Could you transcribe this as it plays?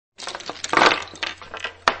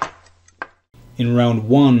in round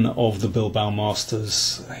 1 of the Bilbao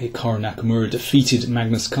Masters, Hikaru Nakamura defeated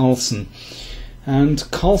Magnus Carlsen, and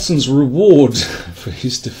Carlsen's reward for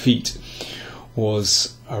his defeat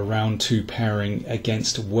was a round 2 pairing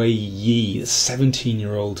against Wei Yi, a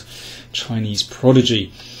 17-year-old Chinese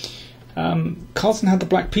prodigy. Carlsen had the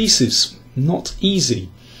black pieces, not easy.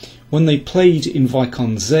 When they played in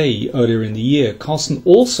Vaikonze earlier in the year, Carlsen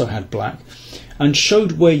also had black and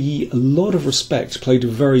showed Wei Yi a lot of respect, played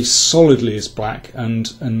very solidly as black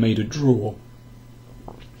and made a draw.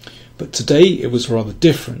 But today it was rather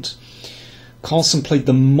different. Carlsen played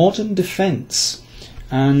the modern defence,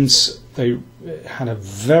 and they had a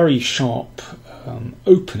very sharp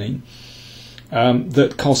opening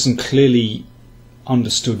that Carlsen clearly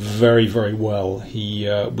understood very, very well. He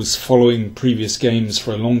was following previous games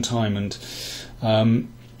for a long time, and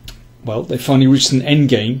well, they finally reached an end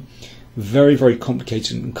game. Very, very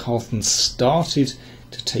complicated, and Carlsen started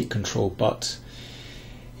to take control, but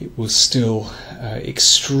it was still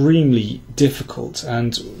extremely difficult.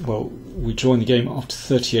 And well, we joined the game after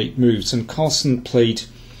 38 moves, and Carlsen played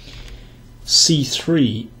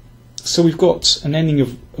c3. So we've got an ending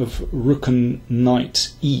of rook and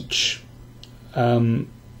knight each. And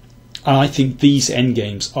I think these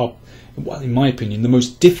endgames are, well, in my opinion, the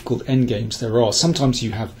most difficult endgames there are. Sometimes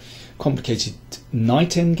you have complicated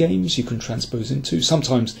knight endgames you can transpose into.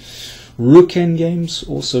 Sometimes rook endgames,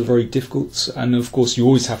 also very difficult. And of course, you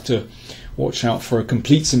always have to watch out for a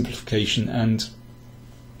complete simplification and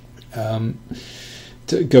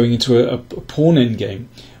going into a pawn endgame.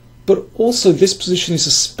 But also, this position is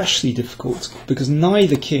especially difficult because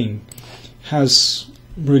neither king has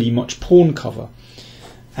really much pawn cover,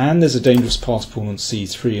 and there's a dangerous pass pawn on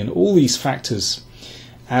c3, and all these factors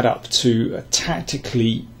add up to a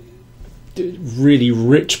tactically really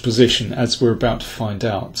rich position, as we're about to find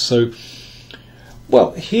out. So,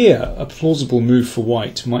 well, here a plausible move for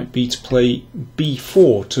white might be to play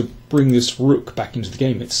b4 to bring this rook back into the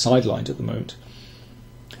game. It's sidelined at the moment,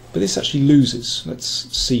 but this actually loses. Let's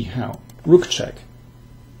see how. Rook check.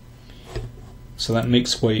 So that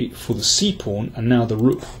makes way for the c-pawn, and now the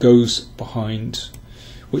rook goes behind,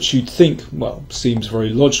 which you'd think, well, seems very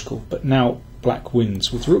logical, but now black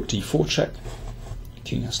wins with rook d4 check.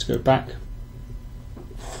 King has to go back.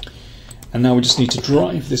 And now we just need to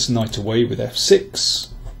drive this knight away with f6,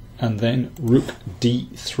 and then rook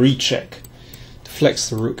d3 check. Deflects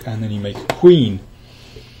the rook, and then you make a queen.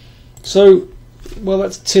 So, well,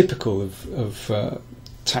 that's typical of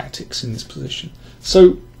tactics in this position.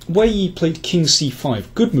 So Wei Yi played king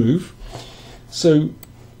c5, good move. So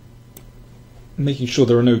making sure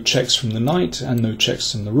there are no checks from the knight and no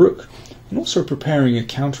checks from the rook, and also preparing a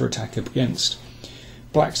counter-attack against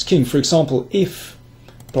black's king. For example, if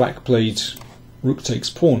black played rook takes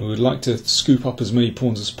pawn, we would like to scoop up as many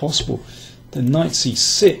pawns as possible. Then knight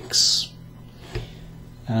c6,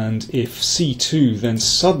 and if c2, then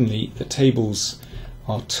suddenly the tables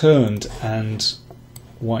are turned and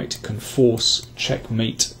white can force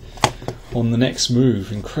checkmate on the next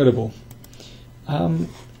move. Incredible.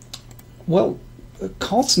 Well,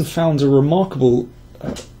 Carlsen found a remarkable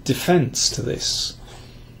defense to this.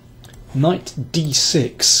 Knight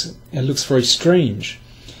d6, it looks very strange,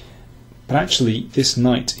 but actually this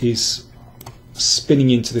knight is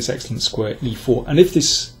spinning into this excellent square e4, and if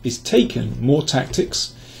this is taken, more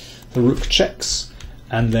tactics, the rook checks,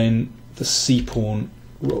 and then the c-pawn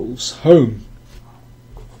rolls home.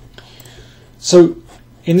 So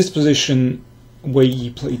in this position, Wei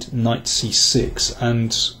Yi played knight c6,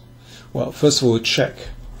 and well, first of all a check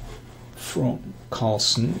from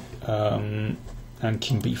Carlsen, and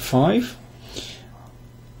king b5,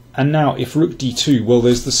 and now if rook d2, well,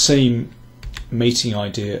 there's the same mating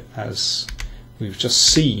idea as we've just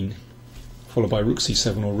seen, followed by rook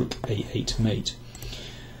c7 or rook a8 mate.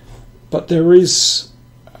 But there is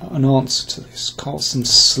an answer to this. Carlsen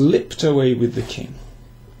slipped away with the king,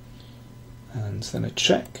 and then a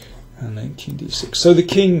check, and then king d6. So the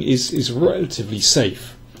king is relatively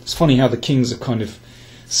safe. It's funny how the kings are kind of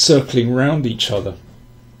circling round each other.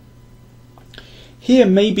 Here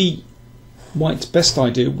maybe white's best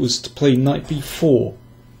idea was to play knight b4,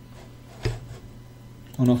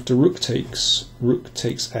 and after rook takes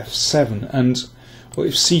f7, and well,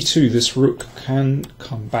 if c2, this rook can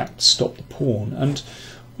come back to stop the pawn, and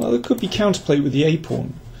well, there could be counterplay with the a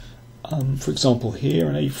pawn. For example, here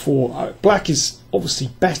an a4. Black is obviously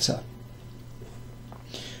better,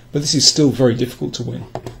 but this is still very difficult to win.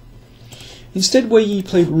 Instead, Wei Yi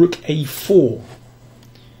played rook a4,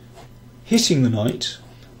 hitting the knight.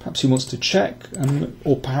 Perhaps he wants to check,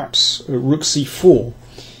 or perhaps rook c4.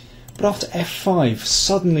 But after f5,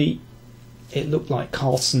 suddenly it looked like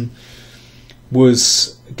Carlsen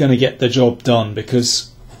was going to get the job done,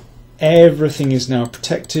 because everything is now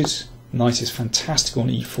protected. Knight is fantastic on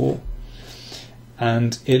e4,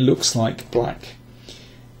 and it looks like black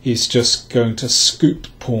is just going to scoop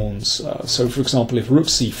pawns. So for example, if rook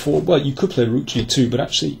c4, well, you could play rook g2, but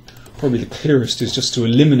actually probably the clearest is just to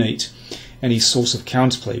eliminate any source of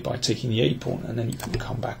counterplay by taking the a pawn, and then you can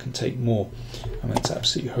come back and take more. I mean, it's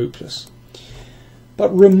absolutely hopeless. But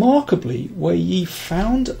remarkably, Wei Yi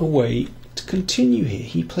found a way to continue here.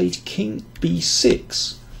 He played king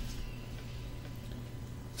b6.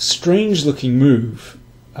 Strange looking move,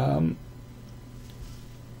 but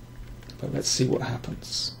let's see what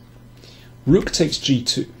happens. Rook takes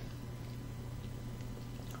g2,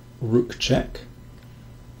 rook check,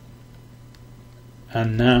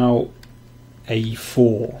 and now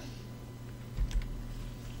a4.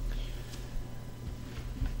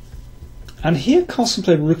 And here Carlsen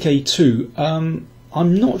played rook a2.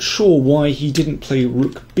 I'm not sure why he didn't play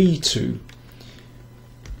rook b2.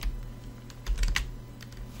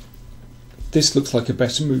 This looks like a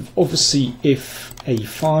better move. Obviously, if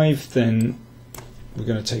a5, then we're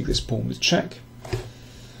going to take this pawn with check.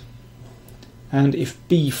 And if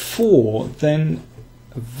b4, then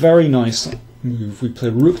a very nice move. We play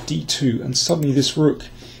rook d2, and suddenly this rook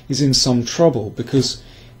is in some trouble, because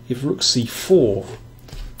if rook c4,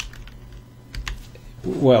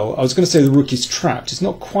 well, I was going to say the rook is trapped. It's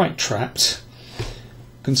not quite trapped. You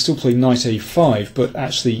can still play knight a5, but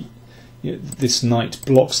actually, you know, this knight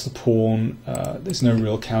blocks the pawn. There's no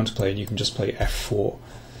real counterplay, and you can just play f4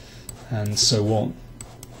 and so on.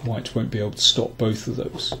 White won't be able to stop both of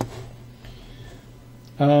those.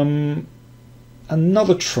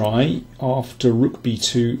 Another try after rook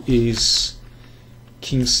b2 is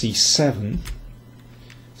king c7.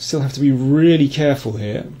 Still have to be really careful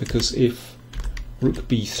here, because if rook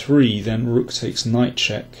b3, then rook takes knight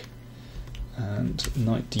check and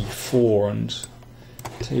knight d4, and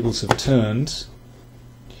tables have turned.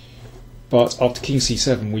 But after king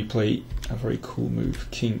c7 we play a very cool move,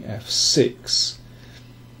 king f6,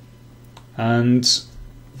 and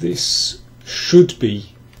this should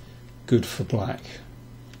be good for black.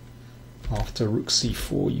 After rook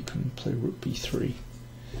c4 you can play rook b3.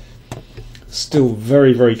 Still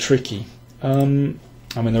very, very tricky.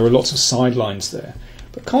 I mean, there are lots of sidelines there,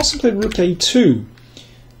 but Carlsen played rook a2.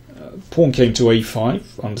 Pawn came to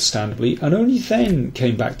a5, understandably, and only then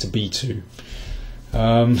came back to b2.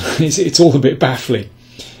 It's all a bit baffling.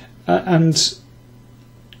 And,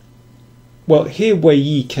 well, here Wei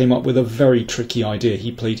Yi came up with a very tricky idea.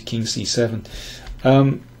 He played king c7.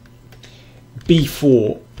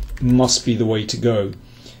 b4 must be the way to go.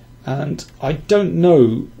 And I don't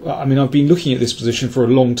know, I mean, I've been looking at this position for a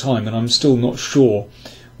long time, and I'm still not sure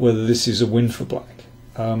whether this is a win for black.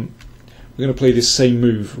 We're going to play this same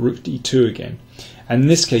move, rook d2 again. And in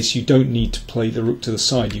this case, you don't need to play the rook to the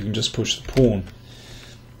side, you can just push the pawn.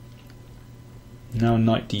 Now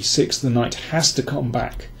knight d6, the knight has to come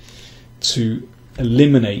back to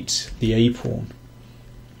eliminate the a pawn.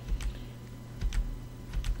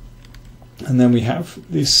 And then we have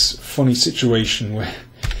this funny situation where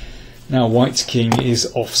now white's king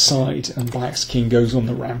is offside and black's king goes on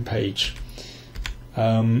the rampage.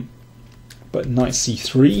 But knight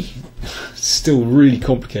c3, still really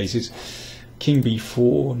complicated. King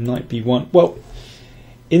b4, knight b1. Well,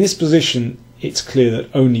 in this position, it's clear that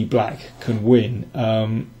only black can win.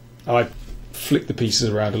 I flicked the pieces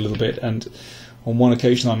around a little bit, and on one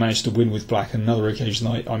occasion I managed to win with black, and another occasion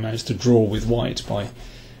I managed to draw with white by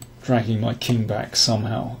dragging my king back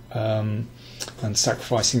somehow and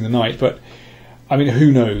sacrificing the knight. But I mean,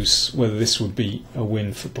 who knows whether this would be a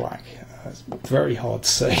win for black? It's very hard to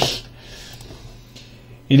say.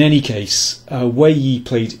 In any case, Wei Yi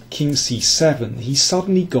played king c7. He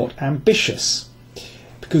suddenly got ambitious,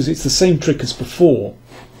 because it's the same trick as before.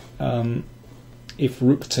 If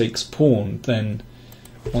rook takes pawn, then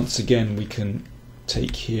once again we can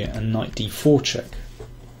take here and knight d4 check.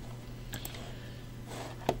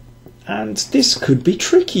 And this could be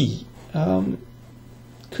tricky.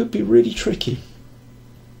 Could be really tricky.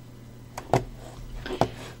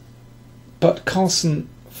 But Carlsen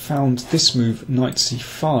found this move, knight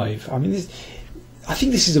c5. I mean, I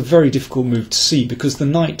think this is a very difficult move to see, because the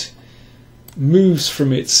knight moves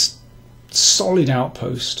from its solid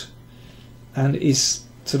outpost and is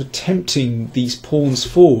sort of tempting these pawns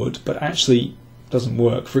forward, but actually doesn't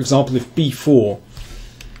work. For example, if b4,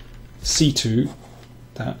 c2,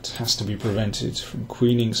 that has to be prevented from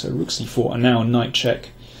queening, so rook c4, and now knight check,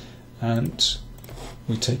 and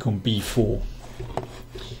we take on b4.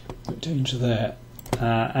 No danger there.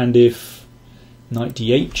 And if knight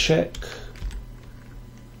d8 check,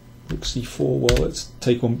 Rook c4, well, let's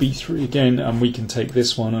take on b3 again, and we can take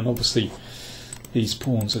this one, and obviously these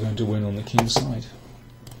pawns are going to win on the king side.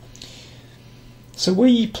 So Wei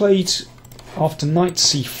Yi played, after knight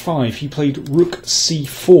c5, he played rook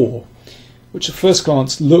c4, which at first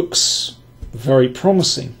glance looks very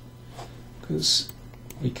promising, because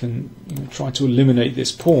we can try to eliminate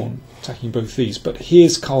this pawn, attacking both these. But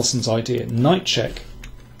here's Carlsen's idea. Knight check,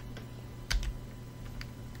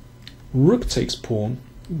 rook takes pawn,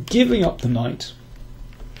 giving up the knight,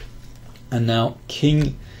 and now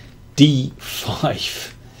king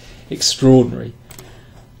d5. Extraordinary.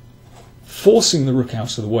 Forcing the rook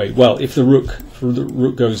out of the way. Well, if the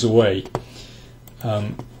rook goes away,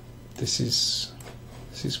 this is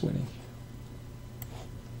winning.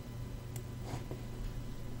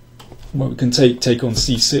 Well, we can take on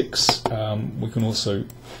c6. We can also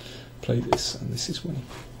play this, and this is winning.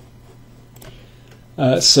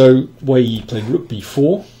 So Wei Yi played rook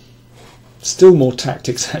b4. Still more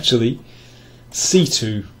tactics actually.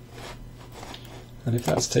 c2. And if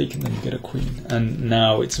that's taken, then you get a queen. And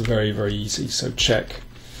now it's very, very easy. So check.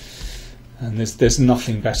 And there's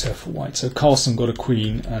nothing better for white. So Carlsen got a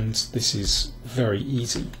queen, and this is very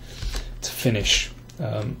easy to finish.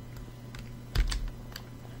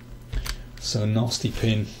 So nasty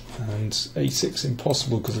pin, and a6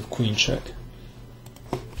 impossible because of queen check.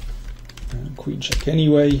 And queen check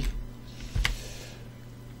anyway.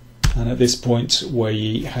 And at this point, Wei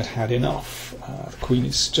Yi had had enough. The queen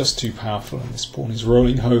is just too powerful, and this pawn is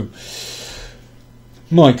rolling home.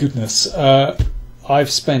 My goodness, I've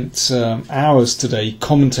spent hours today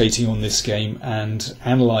commentating on this game and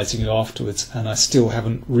analysing it afterwards, and I still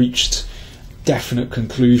haven't reached definite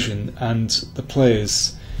conclusion. And the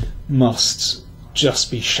players must just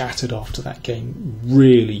be shattered after that game.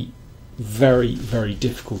 Really, very, very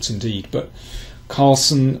difficult indeed. But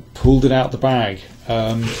Carlsen pulled it out the bag.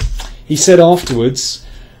 He said afterwards,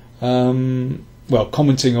 well,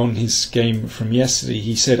 commenting on his game from yesterday,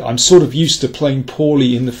 he said, "I'm sort of used to playing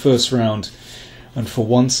poorly in the first round, and for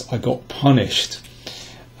once I got punished."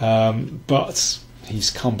 But he's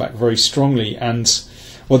come back very strongly. And,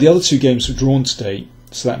 well, the other two games were drawn today,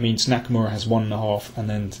 so that means Nakamura has 1.5, and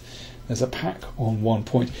then there's a pack on 1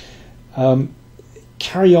 point.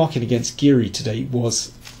 Karyakin against Giri today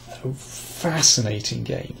was a fascinating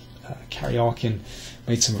game. Karyakin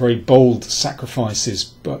made some very bold sacrifices,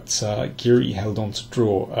 but Giri held on to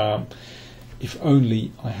draw. If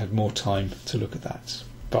only I had more time to look at that.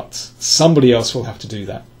 But somebody else will have to do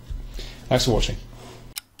that. Thanks for watching.